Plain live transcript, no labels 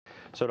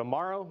So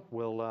tomorrow,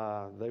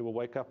 they will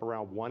wake up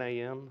around 1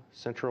 a.m.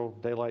 Central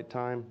Daylight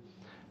Time.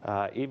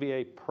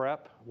 EVA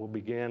prep will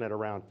begin at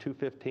around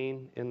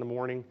 2:15 in the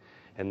morning,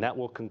 and that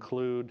will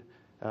conclude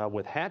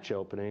with hatch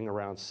opening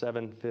around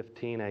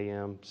 7:15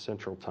 a.m.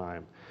 Central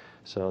Time.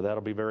 So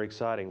that'll be very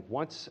exciting.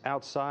 Once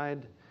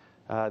outside,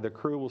 the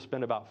crew will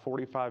spend about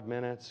 45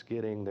 minutes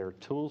getting their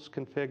tools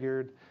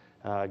configured,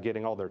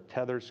 getting all their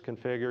tethers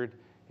configured,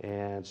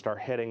 and start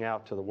heading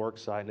out to the work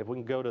site. And if we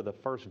can go to the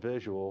first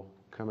visual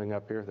coming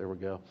up here, there we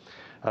go.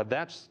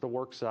 That's the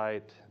work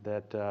site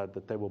that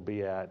they will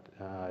be at.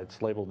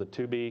 It's labeled the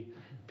 2B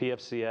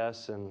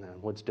PFCS, and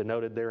what's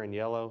denoted there in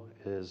yellow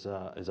is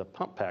a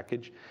pump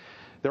package.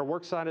 Their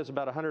work site is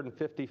about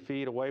 150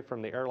 feet away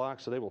from the airlock,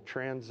 so they will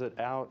transit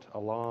out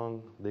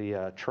along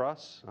the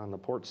truss on the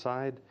port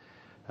side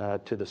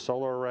to the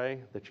solar array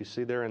that you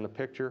see there in the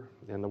picture,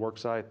 and the work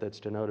site that's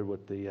denoted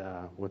with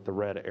the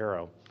red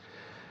arrow.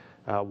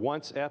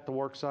 Once at the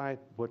work site,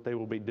 what they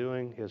will be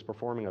doing is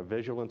performing a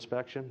visual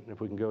inspection.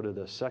 If we can go to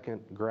the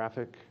second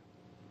graphic.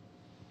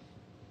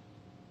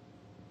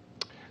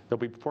 They'll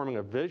be performing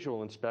a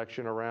visual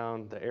inspection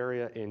around the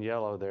area in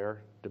yellow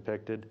there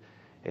depicted,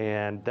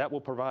 and that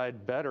will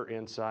provide better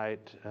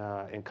insight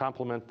and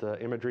complement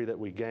the imagery that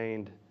we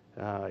gained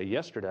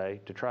yesterday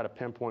to try to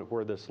pinpoint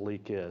where this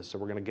leak is. So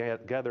we're going to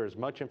gather as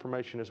much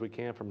information as we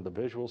can from the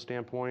visual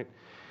standpoint,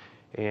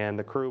 and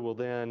the crew will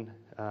then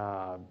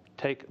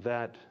take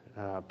that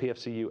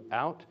PFCU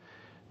out.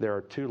 There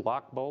are two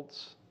lock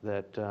bolts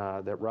that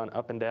run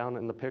up and down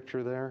in the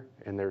picture there,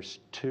 and there's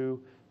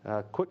two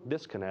quick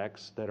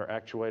disconnects that are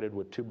actuated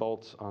with two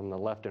bolts on the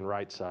left and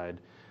right side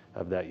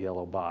of that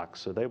yellow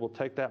box. So they will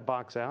take that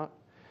box out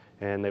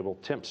and they will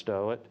temp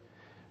stow it.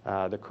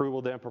 The crew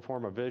will then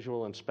perform a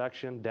visual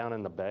inspection down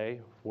in the bay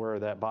where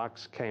that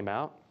box came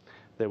out.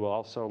 They will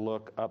also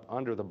look up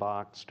under the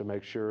box to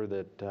make sure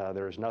that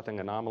there is nothing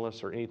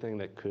anomalous or anything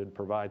that could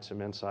provide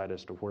some insight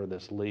as to where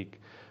this leak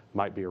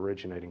might be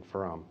originating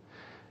from.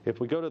 If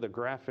we go to the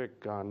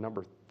graphic on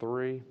number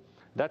 3,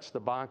 that's the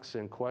box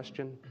in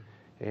question.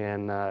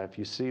 And if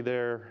you see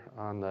there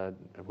on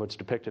what's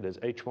depicted as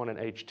H1 and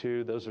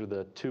H2, those are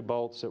the two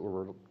bolts that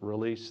will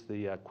release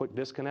the quick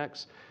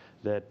disconnects.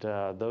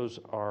 Those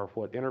are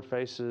what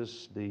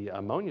interfaces the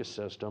ammonia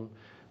system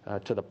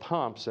to the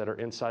pumps that are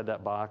inside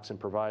that box and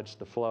provides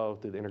the flow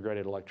through the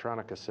integrated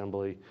electronic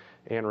assembly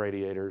and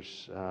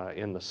radiators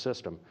in the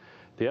system.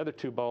 The other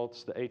two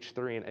bolts, the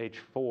H3 and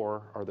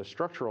H4, are the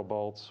structural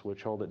bolts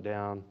which hold it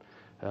down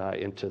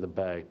into the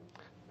bay.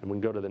 And we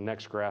can go to the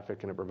next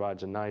graphic, and it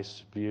provides a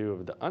nice view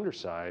of the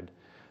underside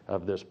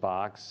of this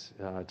box.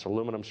 It's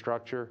aluminum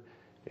structure,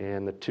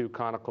 and the two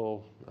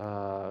conical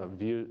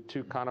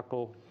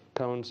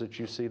cones that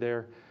you see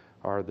there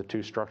are the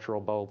two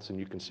structural bolts, and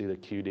you can see the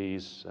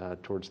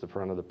QDs towards the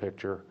front of the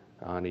picture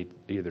on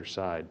either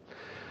side.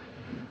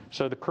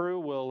 So the crew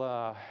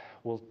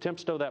will temp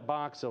stow that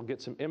box. They'll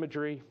get some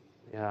imagery.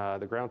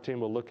 The ground team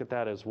will look at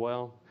that as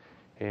well.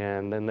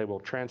 And then they will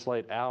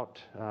translate out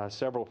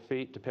several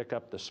feet to pick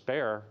up the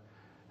spare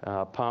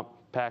pump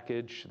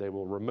package. They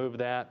will remove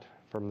that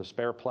from the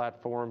spare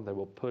platform. They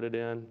will put it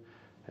in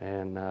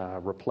and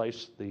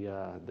replace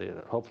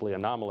the hopefully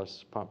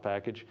anomalous pump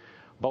package.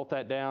 Bolt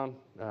that down,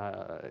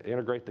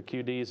 integrate the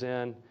QDs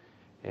in,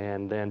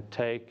 and then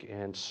take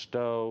and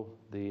stow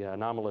the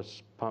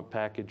anomalous pump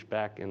package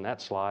back in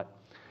that slot.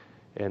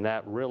 And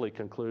that really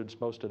concludes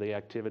most of the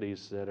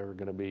activities that are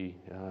going to be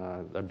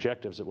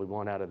objectives that we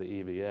want out of the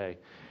EVA.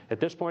 At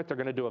this point, they're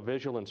going to do a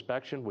visual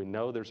inspection. We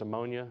know there's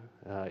ammonia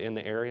in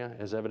the area,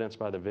 as evidenced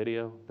by the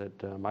video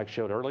that Mike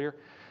showed earlier.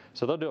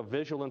 So they'll do a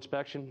visual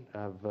inspection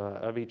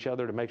of each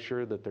other to make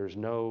sure that there's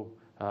no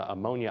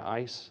ammonia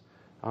ice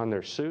on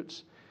their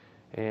suits.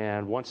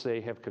 And once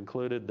they have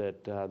concluded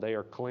that they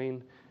are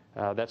clean,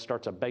 that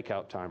starts a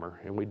bake-out timer.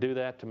 And we do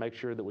that to make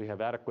sure that we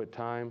have adequate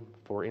time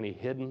for any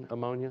hidden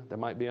ammonia that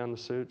might be on the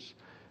suits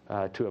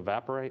to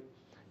evaporate.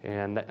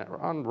 And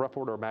on rough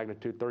order of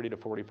magnitude, 30 to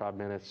 45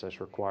 minutes is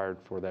required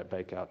for that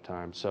bake-out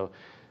time. So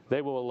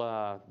they will,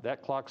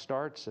 that clock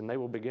starts, and they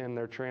will begin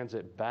their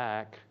transit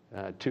back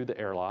to the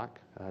airlock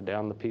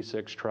down the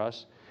P6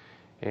 truss.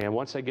 And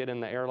once they get in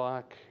the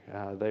airlock,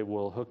 they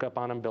will hook up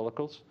on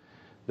umbilicals.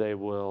 They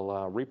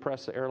will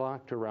repress the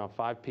airlock to around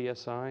 5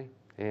 psi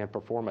and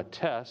perform a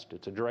test.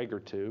 It's a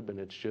Draeger tube, and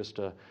it's just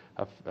a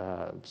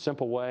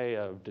simple way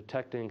of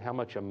detecting how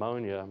much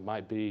ammonia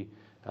might be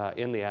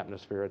in the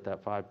atmosphere at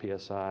that 5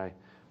 psi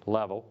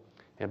level.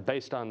 And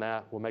based on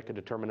that, we'll make a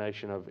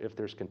determination of if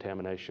there's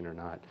contamination or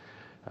not.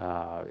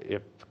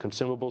 If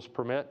consumables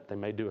permit, they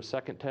may do a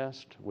second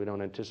test. We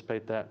don't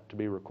anticipate that to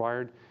be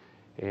required.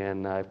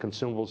 And if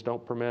consumables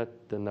don't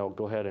permit, then they'll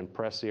go ahead and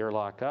press the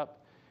airlock up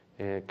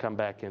and come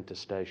back into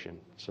station.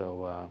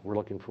 So we're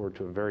looking forward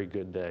to a very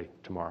good day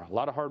tomorrow. A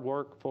lot of hard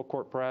work, full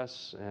court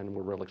press, and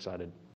we're real excited.